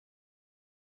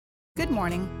Good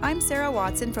morning. I'm Sarah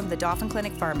Watson from the Dauphin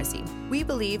Clinic Pharmacy. We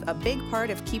believe a big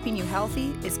part of keeping you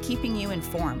healthy is keeping you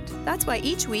informed. That's why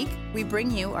each week we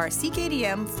bring you our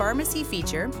CKDM Pharmacy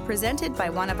Feature presented by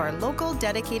one of our local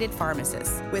dedicated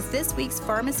pharmacists. With this week's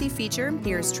Pharmacy Feature,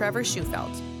 here's Trevor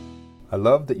Shewfelt. I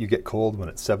love that you get cold when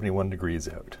it's 71 degrees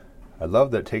out. I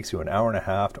love that it takes you an hour and a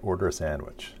half to order a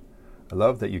sandwich. I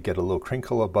love that you get a little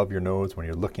crinkle above your nose when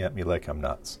you're looking at me like I'm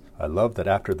nuts. I love that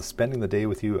after spending the day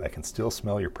with you, I can still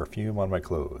smell your perfume on my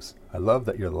clothes. I love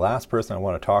that you're the last person I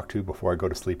want to talk to before I go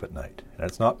to sleep at night. And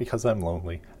it's not because I'm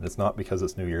lonely, and it's not because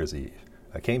it's New Year's Eve.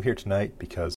 I came here tonight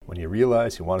because when you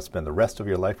realize you want to spend the rest of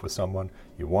your life with someone,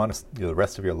 you want the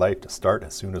rest of your life to start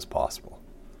as soon as possible.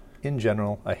 In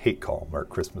general, I hate Hallmark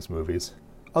Christmas movies,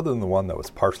 other than the one that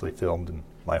was partially filmed in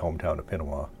my hometown of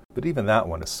Pinawa. But even that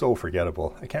one is so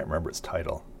forgettable, I can't remember its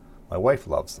title. My wife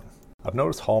loves them. I've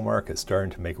noticed Hallmark is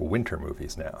starting to make winter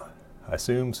movies now. I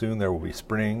assume soon there will be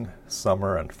spring,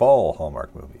 summer, and fall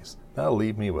Hallmark movies. That'll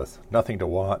leave me with nothing to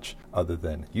watch other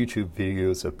than YouTube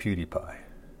videos of PewDiePie.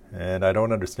 And I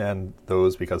don't understand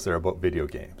those because they're about video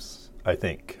games. I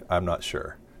think. I'm not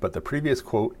sure. But the previous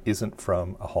quote isn't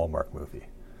from a Hallmark movie.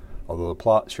 Although the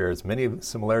plot shares many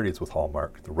similarities with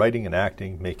Hallmark, the writing and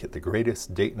acting make it the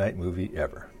greatest date night movie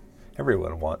ever.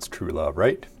 Everyone wants true love,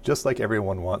 right? Just like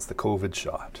everyone wants the COVID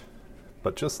shot.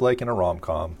 But just like in a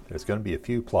rom-com, there's going to be a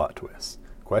few plot twists.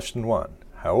 Question 1.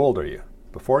 How old are you?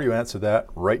 Before you answer that,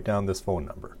 write down this phone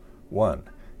number.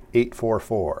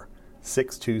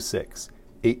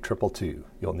 1-844-626-8222.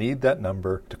 You'll need that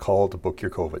number to call to book your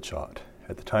COVID shot.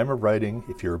 At the time of writing,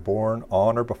 if you were born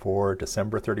on or before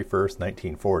December 31st,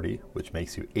 1940, which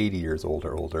makes you 80 years old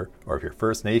or older, or if you're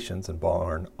First Nations and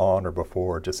born on or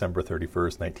before December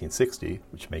 31st, 1960,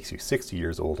 which makes you 60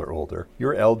 years old or older,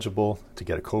 you're eligible to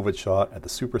get a COVID shot at the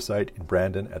super site in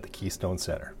Brandon at the Keystone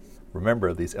Center.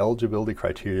 Remember, these eligibility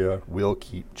criteria will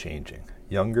keep changing.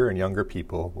 Younger and younger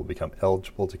people will become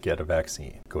eligible to get a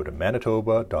vaccine. Go to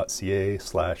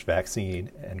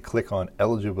manitoba.ca/vaccine and click on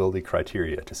eligibility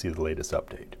criteria to see the latest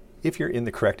update. If you're in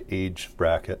the correct age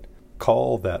bracket,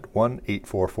 call that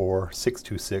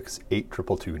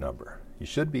 1-844-626-8222 number. You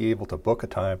should be able to book a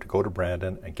time to go to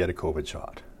Brandon and get a COVID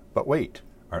shot. But wait,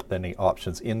 aren't there any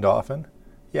options in Dauphin?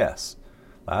 Yes.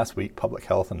 Last week, Public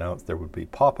Health announced there would be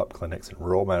pop-up clinics in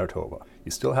rural Manitoba.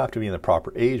 You still have to be in the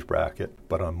proper age bracket,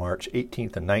 but on March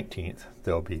 18th and 19th,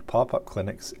 there will be pop-up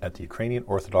clinics at the Ukrainian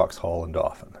Orthodox Hall in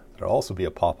Dauphin. There will also be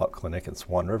a pop-up clinic in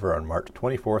Swan River on March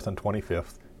 24th and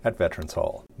 25th at Veterans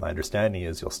Hall. My understanding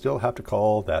is you'll still have to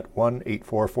call that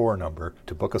 1-844 number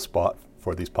to book a spot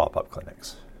for these pop-up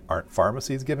clinics. Aren't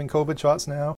pharmacies giving COVID shots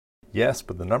now? Yes,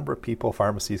 but the number of people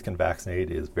pharmacies can vaccinate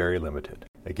is very limited.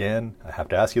 Again, I have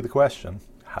to ask you the question,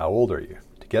 how old are you?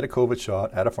 To get a COVID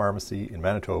shot at a pharmacy in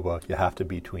Manitoba, you have to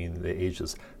be between the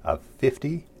ages of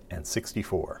 50 and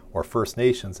 64, or First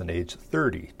Nations in age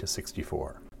 30 to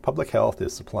 64. Public Health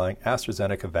is supplying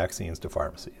AstraZeneca vaccines to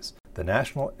pharmacies. The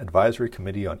National Advisory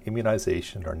Committee on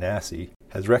Immunization, or NACI,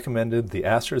 has recommended the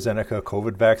AstraZeneca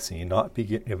COVID vaccine not be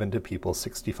given to people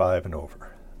 65 and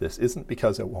over. This isn't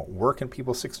because it won't work in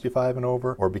people 65 and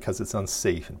over, or because it's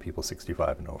unsafe in people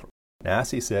 65 and over.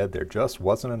 NACI said there just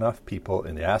wasn't enough people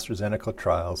in the AstraZeneca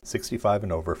trials 65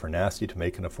 and over for NACI to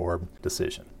make an informed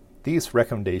decision. These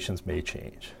recommendations may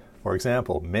change. For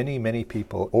example, many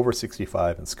people over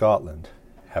 65 in Scotland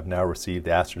have now received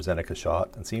the AstraZeneca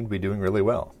shot and seem to be doing really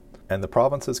well. And the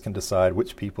provinces can decide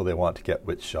which people they want to get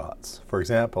which shots. For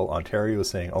example, Ontario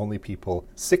is saying only people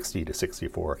 60 to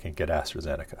 64 can get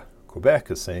AstraZeneca.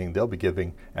 Quebec is saying they'll be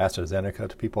giving AstraZeneca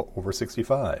to people over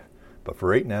 65. But for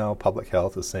right now, Public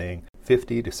Health is saying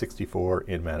 50 to 64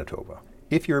 in Manitoba.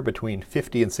 If you're between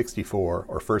 50 and 64,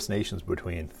 or First Nations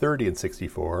between 30 and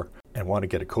 64, and want to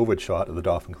get a COVID shot at the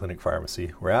Dauphin Clinic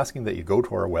Pharmacy, we're asking that you go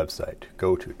to our website.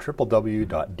 Go to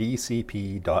www.dcp.ca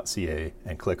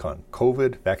and click on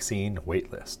COVID Vaccine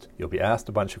Waitlist. You'll be asked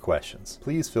a bunch of questions.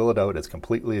 Please fill it out as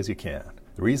completely as you can.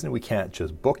 The reason we can't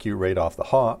just book you right off the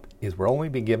hop is we're only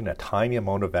being given a tiny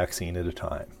amount of vaccine at a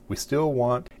time. We still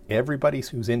want everybody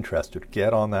who's interested to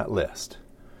get on that list.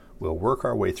 We'll work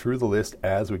our way through the list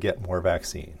as we get more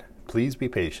vaccine. Please be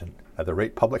patient. At the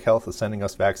rate Public Health is sending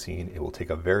us vaccine, it will take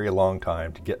a very long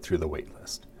time to get through the wait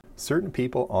list. Certain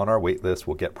people on our wait list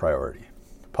will get priority.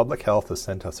 Public Health has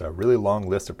sent us a really long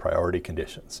list of priority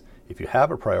conditions. If you have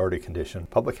a priority condition,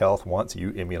 Public Health wants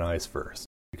you immunized first.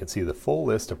 You can see the full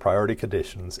list of priority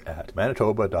conditions at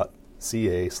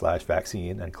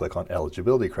manitoba.ca/vaccine and click on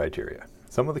eligibility criteria.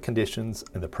 Some of the conditions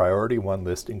in the priority 1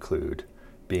 list include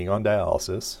being on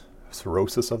dialysis,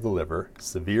 cirrhosis of the liver,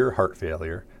 severe heart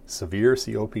failure, severe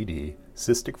COPD,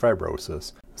 cystic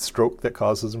fibrosis, stroke that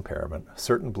causes impairment,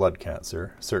 certain blood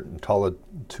cancer, certain solid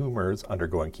tumors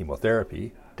undergoing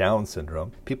chemotherapy, Down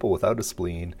syndrome, people without a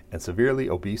spleen, and severely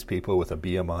obese people with a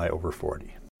BMI over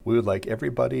 40. We would like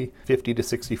everybody 50 to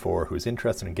 64 who's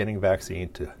interested in getting a vaccine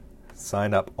to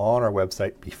sign up on our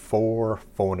website before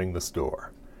phoning the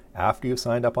store. After you've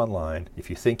signed up online, if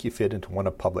you think you fit into one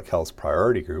of Public Health's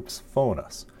priority groups, phone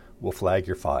us. We'll flag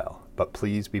your file, but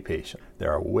please be patient.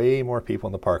 There are way more people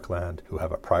in the Parkland who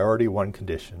have a priority 1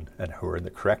 condition and who are in the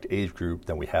correct age group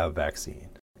than we have vaccine.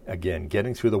 Again,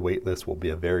 getting through the wait list will be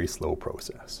a very slow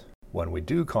process. When we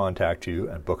do contact you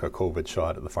and book a COVID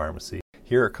shot at the pharmacy,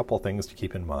 here are a couple things to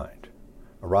keep in mind.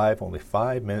 Arrive only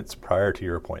 5 minutes prior to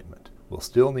your appointment. We'll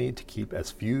still need to keep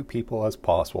as few people as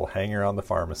possible hanging around the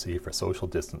pharmacy for social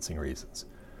distancing reasons.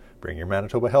 Bring your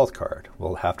Manitoba Health card.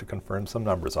 We'll have to confirm some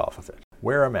numbers off of it.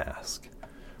 Wear a mask.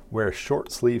 Wear a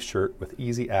short sleeve shirt with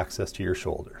easy access to your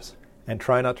shoulders. And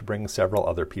try not to bring several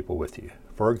other people with you.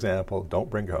 For example, don't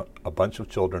bring a bunch of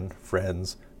children,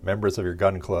 friends, members of your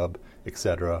gun club,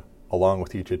 etc. along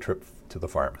with you to a trip to the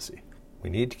pharmacy. We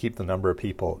need to keep the number of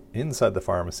people inside the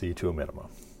pharmacy to a minimum.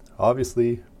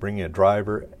 Obviously, bringing a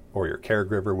driver or your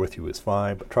caregiver with you is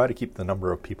fine, but try to keep the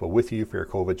number of people with you for your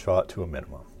COVID shot to a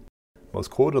minimum. Most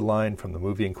quoted line from the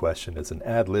movie in question is an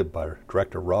ad-lib by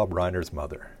director Rob Reiner's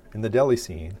mother. In the deli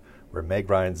scene, where Meg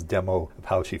Ryan's demo of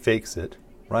how she fakes it,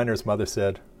 Reiner's mother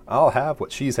said, "I'll have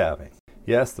what she's having."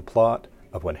 Yes, the plot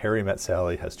of When Harry Met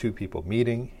Sally has two people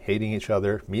meeting, hating each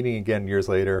other, meeting again years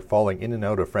later, falling in and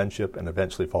out of friendship, and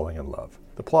eventually falling in love.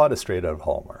 The plot is straight out of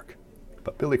Hallmark.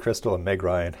 But Billy Crystal and Meg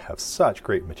Ryan have such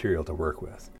great material to work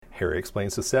with. Harry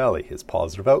explains to Sally his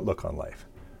positive outlook on life.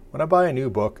 When I buy a new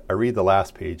book, I read the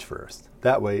last page first.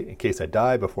 That way, in case I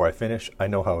die before I finish, I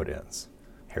know how it ends.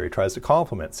 Harry tries to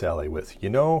compliment Sally with, "You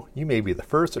know, you may be the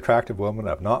first attractive woman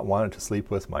I've not wanted to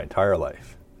sleep with my entire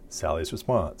life." Sally's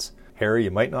response, "Harry,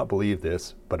 you might not believe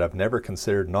this, but I've never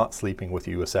considered not sleeping with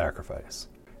you a sacrifice."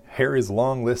 Harry's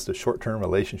long list of short-term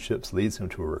relationships leads him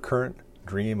to a recurrent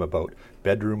dream about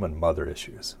bedroom and mother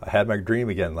issues. "I had my dream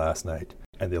again last night,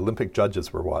 and the Olympic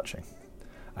judges were watching.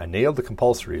 I nailed the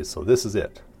compulsories, so this is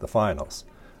it, the finals.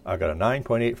 I got a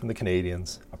 9.8 from the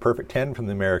Canadians, a perfect 10 from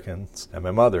the Americans, and my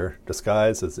mother,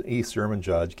 disguised as an East German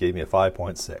judge, gave me a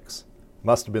 5.6.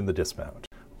 Must have been the dismount."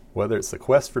 Whether it's the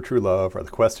quest for true love or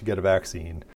the quest to get a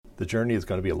vaccine, the journey is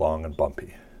going to be long and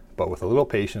bumpy. But with a little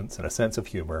patience and a sense of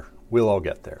humor, we'll all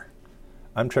get there.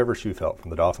 I'm Trevor Shewfelt from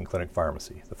the Dauphin Clinic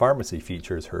Pharmacy. The pharmacy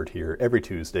feature is heard here every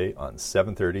Tuesday on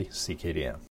 7:30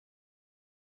 CKDM.